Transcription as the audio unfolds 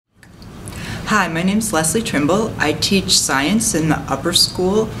Hi, my name is Leslie Trimble. I teach science in the upper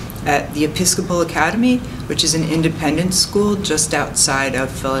school at the Episcopal Academy, which is an independent school just outside of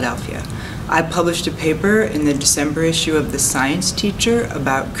Philadelphia. I published a paper in the December issue of The Science Teacher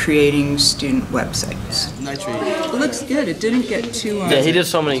about creating student websites. Nice read. It looks good. It didn't get too... Yeah, he did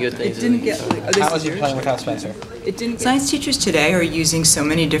so many good things. It didn't get... How was your playing with Hal Spencer? Science teachers today are using so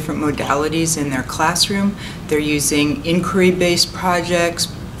many different modalities in their classroom. They're using inquiry-based projects,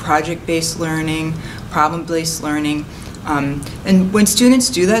 project-based learning, problem-based learning. And when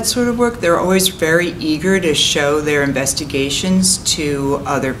students do that sort of work, they're always very eager to show their investigations to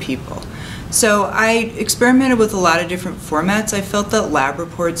other people. So I experimented with a lot of different formats. I felt that lab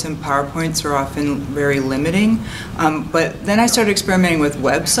reports and PowerPoints are often very limiting, but then I started experimenting with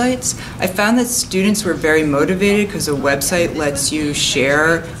websites. I found that students were very motivated because a website lets you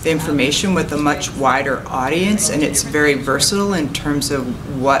share the information with a much wider audience, and it's very versatile in terms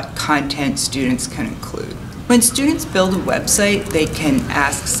of what content students can include. When students build a website, they can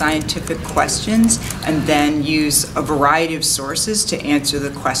ask scientific questions and then use a variety of sources to answer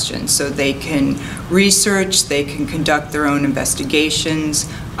the questions. So they can research, they can conduct their own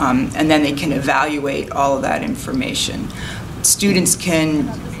investigations, and then they can evaluate all of that information. Students can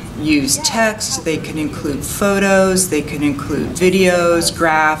use text, they can include photos, they can include videos,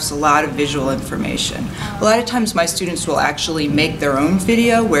 graphs, a lot of visual information. A lot of times my students will actually make their own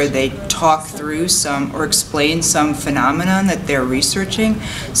video where they talk through some or explain some phenomenon that they're researching.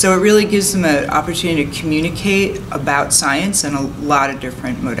 So it really gives them an opportunity to communicate about science in a lot of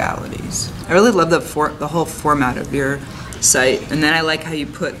different modalities. I really love the whole format of your site, and then I like how you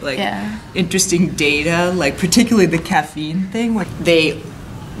put interesting data, like particularly the caffeine thing. They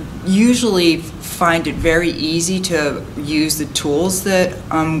usually find it very easy to use the tools that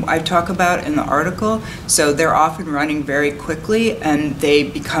I talk about in the article, so they're often running very quickly and they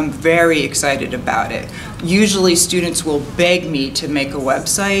become very excited about it. Usually students will beg me to make a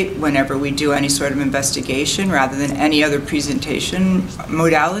website whenever we do any sort of investigation rather than any other presentation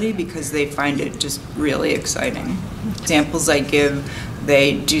modality because they find it just really exciting. Examples I give,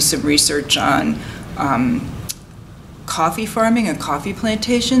 they do some research on coffee farming and coffee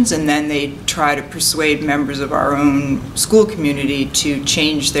plantations, and then they try to persuade members of our own school community to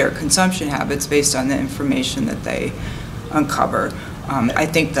change their consumption habits based on the information that they uncover. I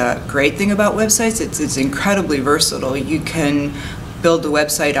think the great thing about websites, it's incredibly versatile. You can build a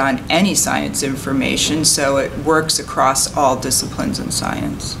website on any science information, so it works across all disciplines in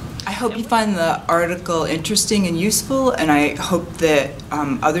science. I hope you find the article interesting and useful, and I hope that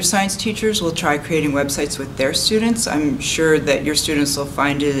other science teachers will try creating websites with their students. I'm sure that your students will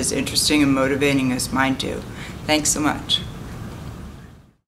find it as interesting and motivating as mine do. Thanks so much.